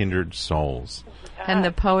we're kindred souls. and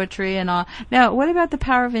the poetry and all. Now, what about the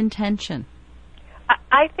power of intention?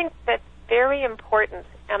 I think that's very important,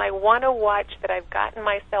 and I want to watch that I've gotten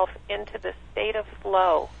myself into the state of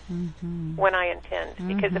flow when I intend.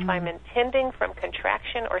 Because if I'm intending from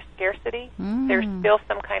contraction or scarcity, there's still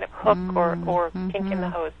some kind of hook or kink in the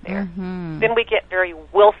hose there. Then we get very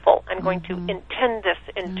willful. I'm going to intend this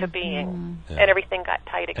into being, and everything got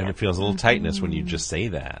tight again. And it feels a little tightness when you just say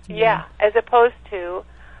that. Yeah, as opposed to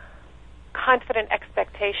confident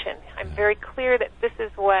expectation. I'm very clear that this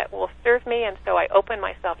is what will serve me, and so I open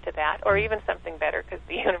myself to that, or even something better, because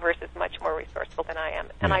the universe is much more resourceful than I am.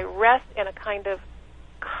 And I rest in a kind of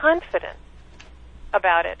confidence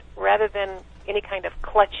about it, rather than any kind of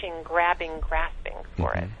clutching, grabbing, grasping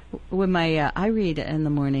for it. When I read in the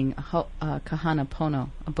morning Kahana Pono,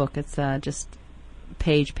 a book. It's just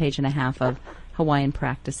page and a half of Hawaiian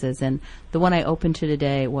practices, and the one I opened to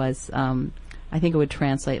today was I think it would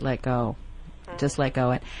translate let go. Just let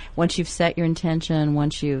go. And once you've set your intention,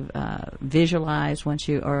 once you've visualized,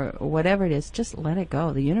 or whatever it is, just let it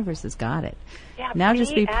go. The universe has got it. Yeah, Now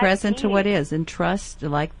just be at present to what ease. is and trust,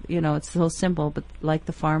 like, it's so simple, but like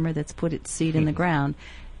the farmer that's put its seed in the ground,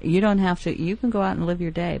 you don't have to, you can go out and live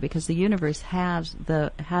your day, because the universe has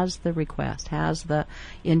the request, has the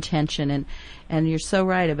intention, and you're so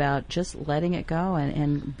right about just letting it go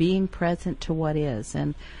and being present to what is.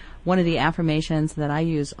 And one of the affirmations that I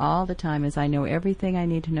use all the time is I know everything I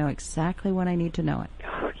need to know exactly when I need to know it.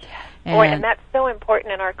 Oh, yeah. Boy, and that's so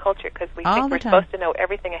important in our culture, because we All think the we're time. supposed to know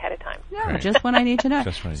everything ahead of time. No, Right. just when I need to know.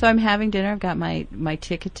 Just when I So need- I'm having dinner. I've got my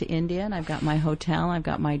ticket to India, and I've got my hotel. I've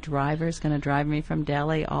got my driver's going to drive me from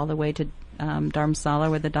Delhi all the way to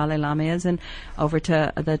Dharamsala, where the Dalai Lama is, and over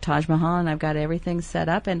to the Taj Mahal, and I've got everything set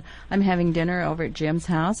up. And I'm having dinner over at Jim's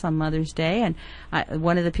house on Mother's Day, and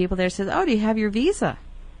one of the people there says, "Oh, do you have your visa?"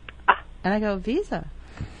 And I go, "Visa?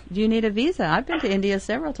 Do you need a visa?" I've been to India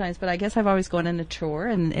several times, but I guess I've always gone on a tour,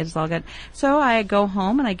 and it's all good. So I go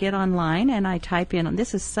home and I get online and I type in,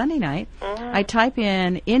 this is Sunday night, I type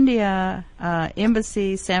in India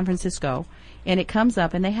Embassy San Francisco, and it comes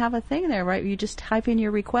up, and they have a thing there, right? You just type in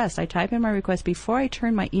your request. I type in my request. Before I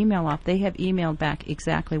turn my email off, they have emailed back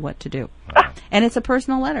exactly what to do. And it's a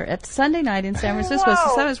personal letter. It's Sunday night in San Francisco,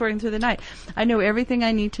 so I was working through the night. I know everything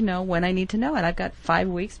I need to know when I need to know it. I've got 5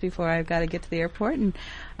 weeks before I've got to get to the airport, and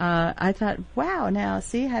I thought, wow, now,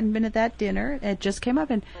 see, I hadn't been at that dinner. It just came up,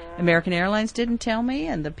 and American Airlines didn't tell me,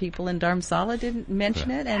 and the people in Dharamsala didn't mention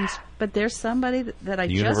it, but there's somebody that I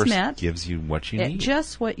The just universe met. gives you what you need.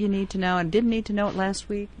 Just what you need to know, and didn't need to know it last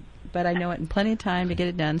week, but I know it in plenty of time to get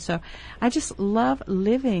it done. So I just love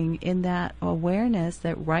living in that awareness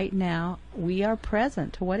that right now we are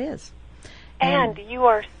present to what is. And you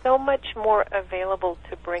are so much more available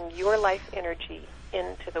to bring your life energy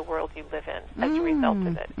into the world you live in as a result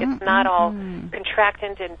of it. It's not all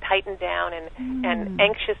contracted and tightened down and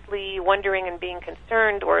anxiously wondering and being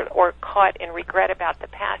concerned or caught in regret about the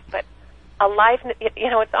past, but aliveness,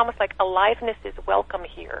 it's almost like aliveness is welcome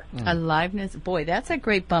here. Aliveness, boy, that's a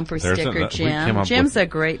great bumper There's sticker, we came Jim. up Jim's with- a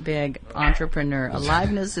great big entrepreneur.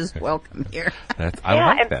 Aliveness is welcome here. I Yeah,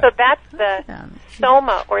 like and that. so that's the Yeah.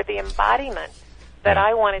 soma, or the embodiment, that Yeah.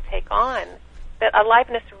 I want to take on. That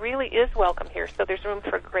aliveness really is welcome here. So there's room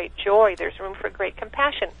for great joy. There's room for great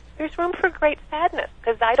compassion. There's room for great sadness,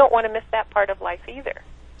 because I don't want to miss that part of life either.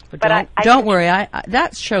 But But don't worry, I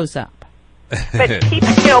that shows up. But but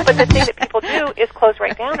the thing that people do is close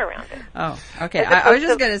right down around it, Oh, okay. As I was opposed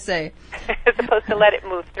just to- going to say, as opposed to let it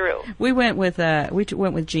move through. we went with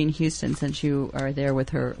went with Jean Houston, since you are there with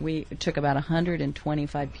her. We took about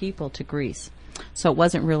 125 people to Greece. So it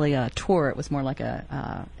wasn't really a tour; it was more like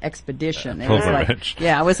a expedition. It was like, Pilgrimage.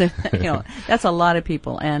 yeah, it was that's a lot of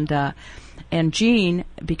people. And Jean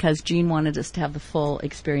because Jean wanted us to have the full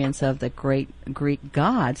experience of the great Greek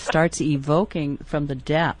god, starts evoking from the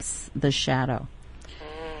depths the shadow.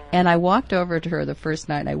 And I walked over to her the first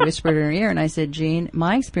night, and I whispered in her ear, and I said, Jean,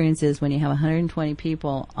 my experience is when you have 120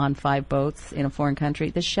 people on 5 boats in a foreign country,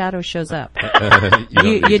 the shadow shows up.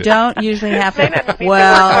 You don't usually have to.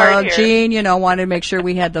 Well, Jean, wanted to make sure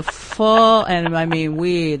we had the full, and I mean,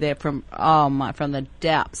 from the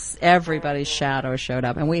depths, everybody's shadow showed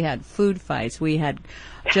up. And we had food fights. We had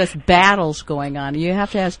just battles going on. You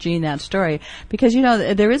have to ask Jean that story, because,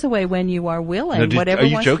 there is a way when you are willing. No, whatever are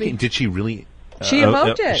you wants joking? to be. Did she really? She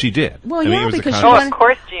evoked it. She did. Well, because she wanted. Of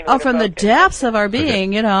course, Jean. From the depths of our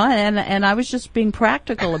being, and I was just being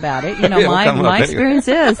practical about it. My experience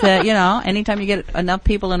is that anytime you get enough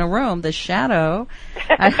people in a room, the shadow.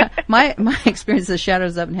 My experience, the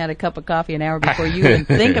shadow's up and had a cup of coffee an hour before you even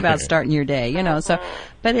think about starting your day. So,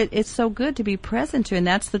 but it's so good to be present to, and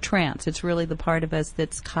that's the trance. It's really the part of us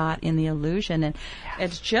that's caught in the illusion, and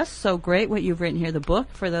it's just so great what you've written here. The book,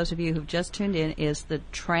 for those of you who've just tuned in, is The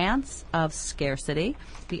Trance of Scarcity.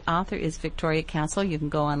 The author is Victoria Castle. You can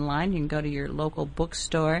go online. You can go to your local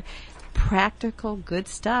bookstore. Practical, good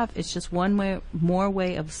stuff. It's just one more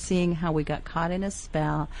way of seeing how we got caught in a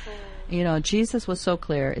spell. Jesus was so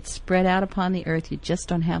clear. It's spread out upon the earth. You just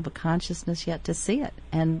don't have a consciousness yet to see it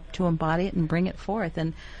and to embody it and bring it forth.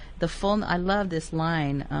 And I love this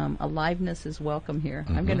line, aliveness is welcome here.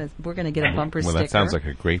 Mm-hmm. We're gonna get a bumper sticker. Well, that sounds like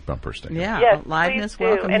a great bumper sticker. Yeah, yes, aliveness please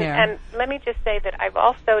do. welcome here. And let me just say that I've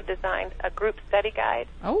also designed a group study guide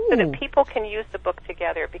so that people can use the book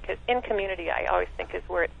together, because in community I always think is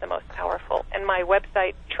where it's the most powerful. And my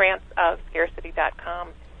website, tranceofscarcity.com,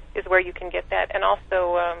 is where you can get that. And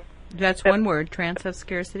also... that's one word, Trance of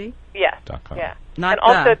Scarcity? Yes. .com. Yeah. Not and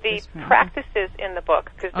also the. the practices in the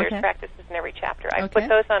book, because there's practices in every chapter. I put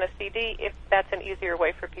those on a CD if that's an easier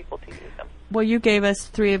way for people to use them. Well, you gave us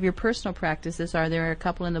 3 of your personal practices. Are there a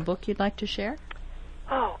couple in the book you'd like to share?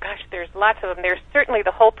 Oh, gosh, there's lots of them. There's certainly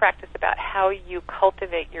the whole practice about how you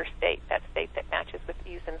cultivate your state, that state that matches with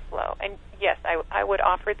ease and flow. And, yes, I would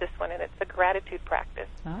offer this one, and it's a gratitude practice.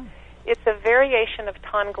 Oh. It's a variation of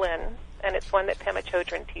Tonglen, and it's one that Pema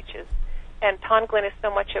Chodron teaches. And Tonglen is so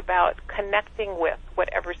much about connecting with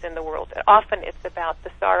whatever's in the world. And often it's about the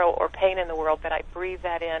sorrow or pain in the world, that I breathe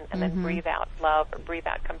that in and then breathe out love or breathe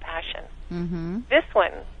out compassion. Mm-hmm. This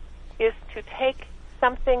one is to take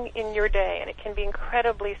something in your day, and it can be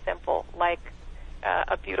incredibly simple, like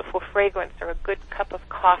a beautiful fragrance or a good cup of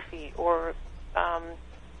coffee, or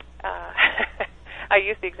I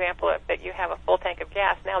use the example of that you have a full tank of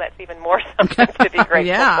gas. Now that's even more something to be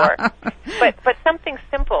grateful for. But something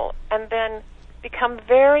simple, and then become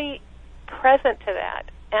very present to that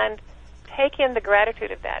and take in the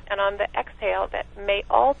gratitude of that. And on the exhale, that may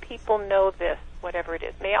all people know this, whatever it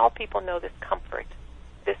is. May all people know this comfort,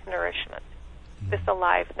 this nourishment, this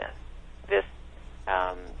aliveness, this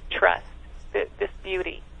trust, this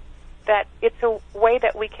beauty. That it's a way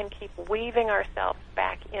that we can keep weaving ourselves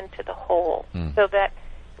back into the whole, so that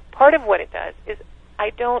part of what it does is I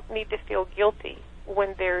don't need to feel guilty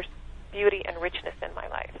when there's beauty and richness in my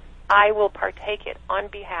life. I will partake it on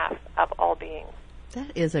behalf of all beings. That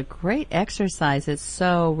is a great exercise. It's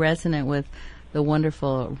so resonant with the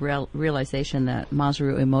wonderful realization that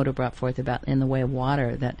Masaru Emoto brought forth about In the Way of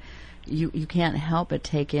Water, that you can't help but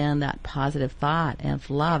take in that positive thought of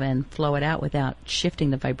love and flow it out without shifting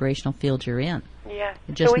the vibrational field you're in. Yeah,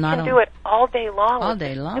 just so we can do it all day long. All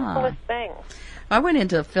day long. Simplest things. I went in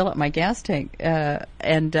to fill up my gas tank,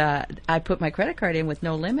 and I put my credit card in with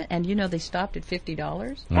no limit, and they stopped at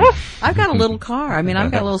 $50. I've got a little car. I mean,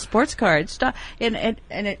 I've got a little sports car. Usually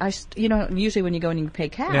when you go in, you pay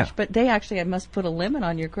cash, but they actually must put a limit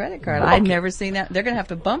on your credit card. I've never seen that. They're going to have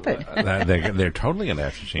to bump it. They're totally going to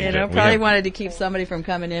have to change it. Probably wanted to keep somebody from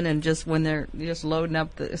coming in and just when they're just loading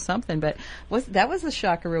up something. But that was a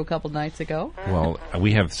shockaroo a couple nights ago. Well,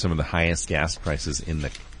 we have some of the highest gas prices in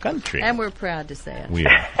the country, and we're proud to say it. We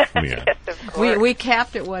are. Yes, of course. We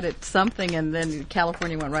capped at it's something, and then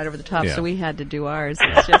California went right over the top, so we had to do ours.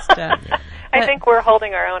 It's just. I think we're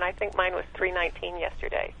holding our own. I think mine was $3.19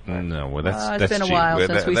 yesterday. No, well that's it's been cheap. a while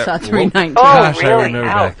since we saw $3.19. Gosh, really? I remember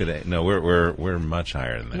back today. No, we're much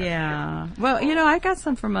higher than that. Yeah. Well, I got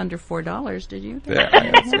some from under $4. Did you?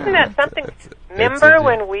 Isn't that something? Remember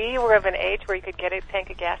when we were of an age where you could get a tank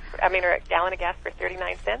of gas? Or a gallon of gas for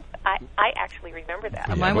 39 cents. I actually remember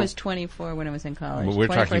that. Mine was 24 when I was in college. We're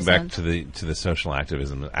talking back to the social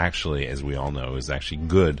activism that actually, as we all know, is actually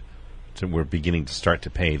good we're beginning to start to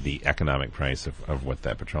pay the economic price of what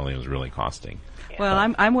that petroleum is really costing.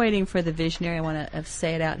 Well, I'm waiting for the visionary. I want to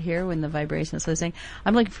say it out here when the vibration is listening.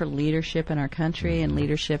 I'm looking for leadership in our country and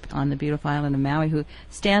leadership on the beautiful island of Maui who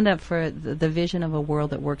stand up for the vision of a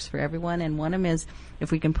world that works for everyone. And one of them is,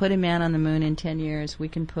 if we can put a man on the moon in 10 years, we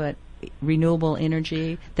can put renewable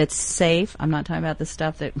energy that's safe. I'm not talking about the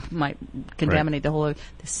stuff that might contaminate the whole of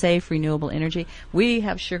the safe renewable energy. We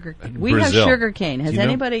have sugar. We have sugar cane. Has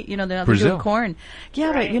anybody, they're doing corn.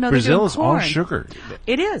 Yeah, but Brazil is corn. all sugar.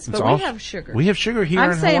 It is, but we have sugar. We have sugar here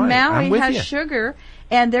in Hawaii. I'm saying Maui has you. sugar,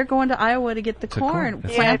 and they're going to Iowa to get the corn.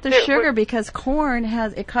 Plant the sugar because corn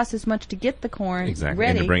it costs as much to get the corn ready.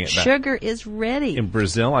 And to bring it back. Sugar is ready. In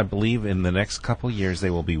Brazil, I believe in the next couple of years they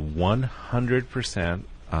will be 100%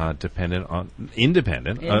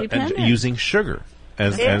 independent. Using sugar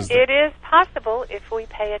it is possible if we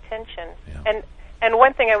pay attention. Yeah. And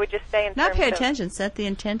one thing I would just say not pay attention, set the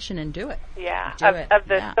intention and do it. Yeah, of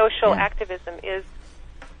the social activism is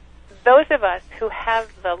those of us who have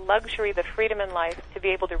the luxury, the freedom in life to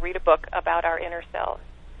be able to read a book about our inner selves.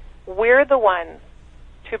 We're the ones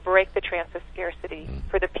to break the trance of scarcity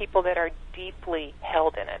for the people that are deeply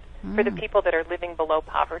held in it, for the people that are living below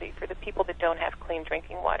poverty, for the people that don't have clean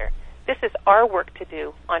drinking water. This is our work to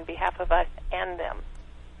do on behalf of us and them.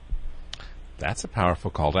 That's a powerful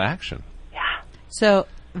call to action. Yeah. So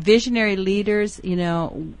visionary leaders,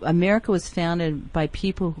 America was founded by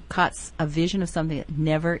people who caught a vision of something that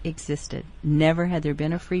never existed. Never had there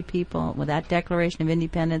been a free people with that Declaration of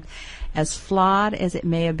Independence, as flawed as it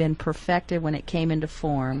may have been perfected when it came into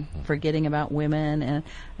form, forgetting about women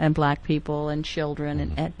and black people and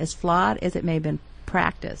children, and as flawed as it may have been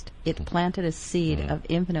practiced, it planted a seed of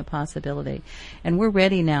infinite possibility. And we're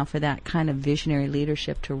ready now for that kind of visionary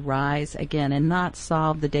leadership to rise again and not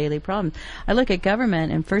solve the daily problems. I look at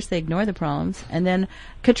government, and first they ignore the problems, and then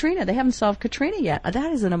Katrina, they haven't solved Katrina yet.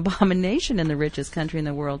 That is an abomination in the richest country in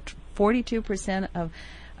the world. 42% of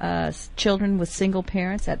children with single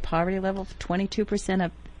parents at poverty level, 22%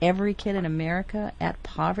 of every kid in America at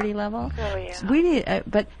poverty level. Oh, yeah. So we need,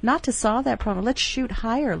 but not to solve that problem. Let's shoot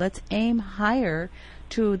higher. Let's aim higher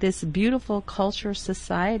to this beautiful culture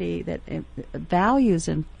society that values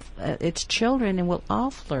and its children and will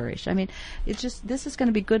all flourish. I mean, this is going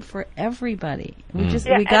to be good for everybody. We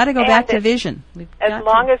got to go back to vision. As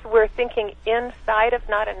long as we're thinking inside of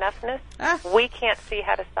not enoughness, we can't see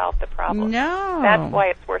how to solve the problem. No. That's why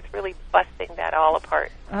it's worth really busting that all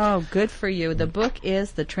apart. Oh, good for you. The book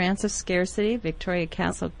is The Trance of Scarcity. Victoria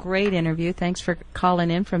Castle, great interview. Thanks for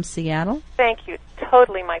calling in from Seattle. Thank you.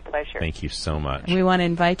 Totally my pleasure. Thank you so much. We want to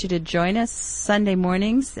invite you to join us Sunday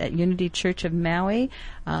mornings at Unity Church of Maui.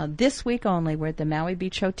 This week only, we're at the Maui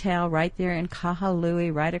Beach Hotel right there in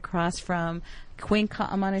Kahului, right across from Queen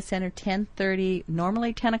Ka'amani Center, 10:30,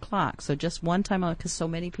 normally 10 o'clock. So just one time, because so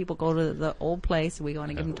many people go to the old place. We want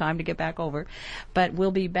to give them time to get back over. But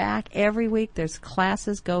we'll be back every week. There's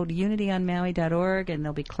classes. Go to unityonmaui.org, and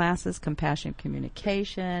there'll be classes, compassionate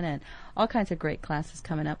communication, and all kinds of great classes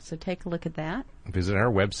coming up. So take a look at that. Visit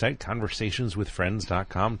our website,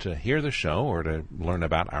 conversationswithfriends.com, to hear the show or to learn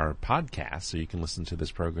about our podcast, so you can listen to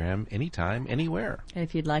this program anytime, anywhere. And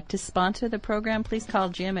if you'd like to sponsor the program, please call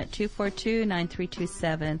Jim at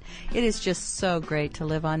 242-9327. It is just so great to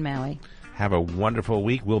live on Maui. Have a wonderful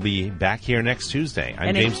week. We'll be back here next Tuesday.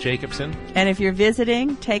 I'm James Jacobson. And if you're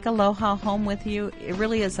visiting, take Aloha home with you. It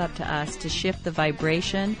really is up to us to shift the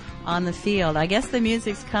vibration on the field. I guess the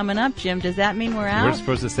music's coming up, Jim. Does that mean we're out? We're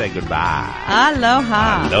supposed to say goodbye.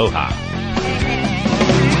 Aloha. Aloha.